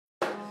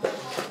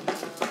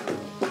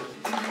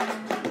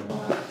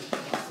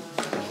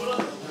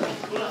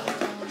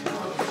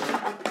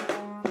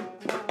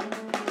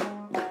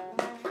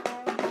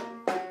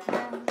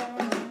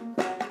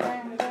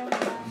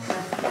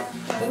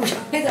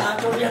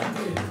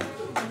فعالیت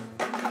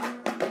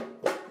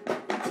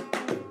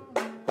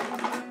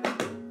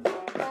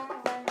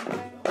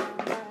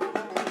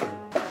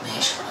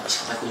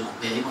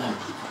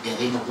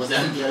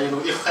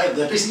بیاریم خیلی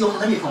در پیش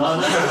دیگه نمی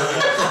کنم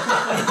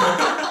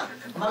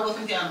ما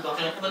گفتیم که هم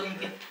داخل بودیم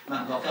که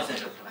من داخل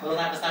شدم خدا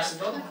در بستر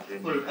دادم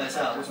پول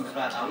پیسه روشون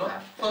فرات اولو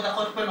خدا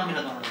خود پر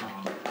نمیاد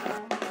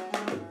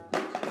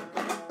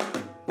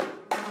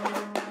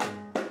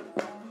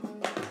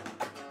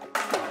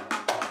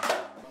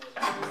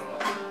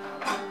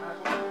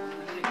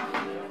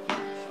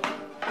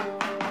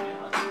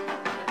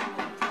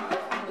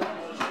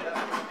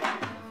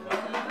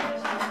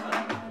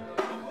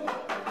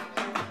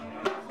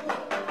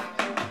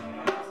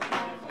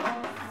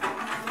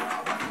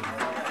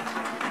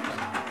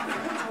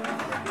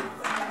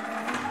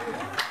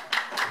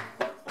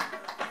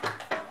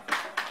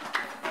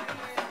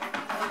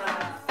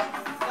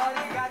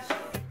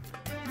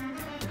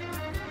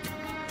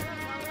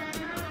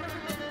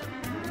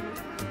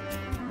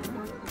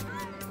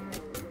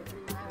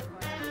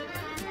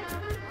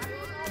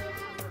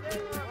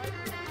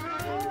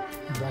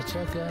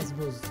بچه که از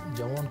باز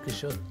جوان که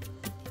شد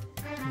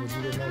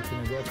وجود ما که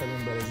نگاه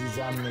کردیم برازی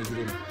زن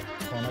میگیریم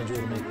خانه جور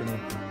میکنیم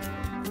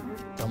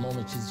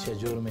تمام چیزش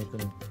جور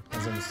میکنیم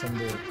از امستان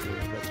به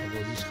بچه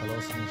بازیش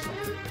خلاص میشه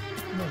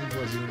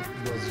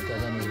بازی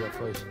کردن از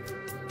بپایش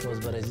باز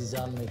برازی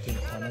زن میکنیم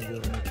خانه جور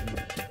میکنیم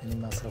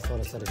این مصرف ها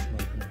رو سرش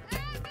میکنیم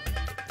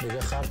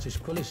دیگه خرچش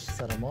کلش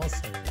سر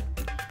ماست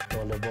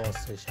با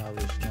لباسش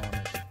هوش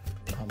نانش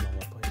همه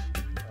بپایش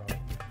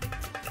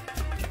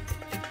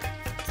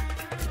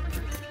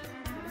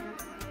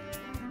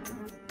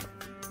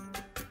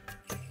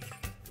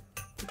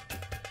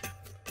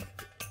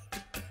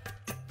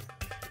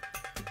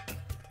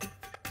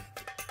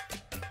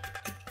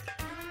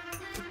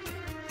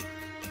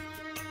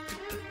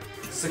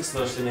 6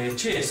 داشتین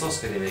چی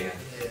احساس کردی میگن؟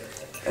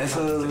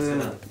 احساس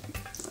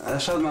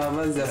شاید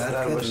محبت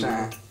زیادتر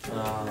باشن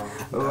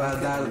و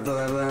درد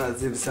دادن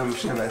از این بسیار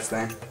مشکل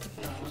هستن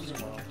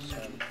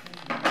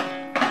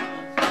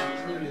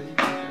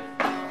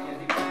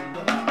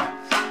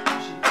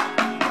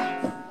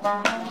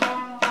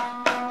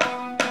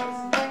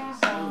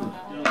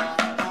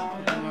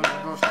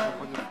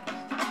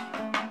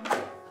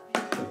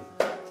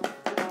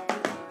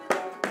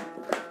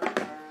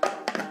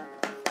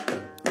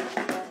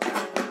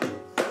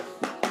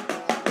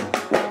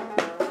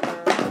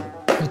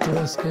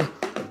است که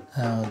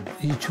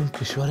این چون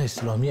کشور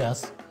اسلامی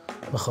است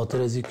به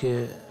خاطر از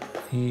اینکه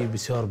این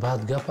بسیار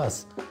بد گپ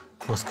است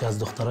باز که از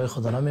دخترای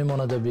خدا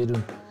نمیماند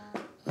بیرون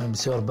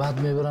بسیار بد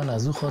میبرن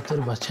از او خاطر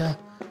بچه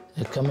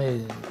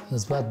کمی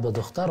نسبت به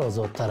دختر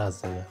آزادتر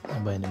است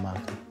بین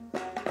مردم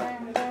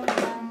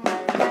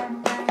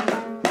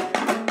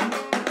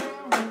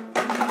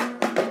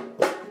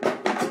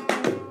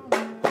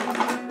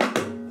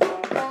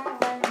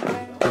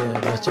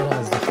بچه را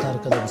از دختر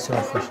کده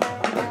بسیار خوش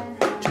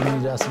چون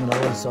این رسم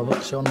اول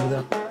سابقشان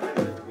بوده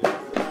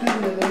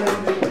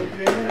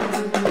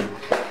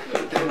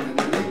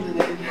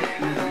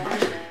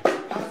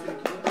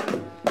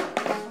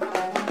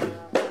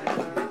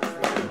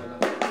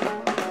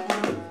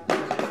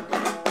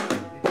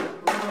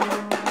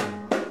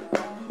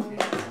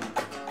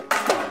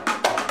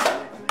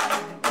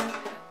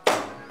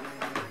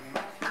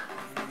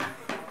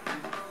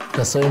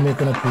کسایی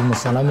میکنه که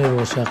مسلح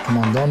میباشه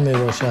قماندان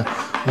میباشه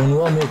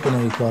اونوا میکنه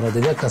این کاره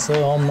دیگه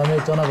کسای عام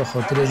نمیتونه به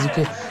خاطر از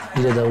اینکه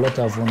دولت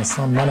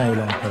افغانستان من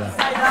اعلام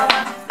کرده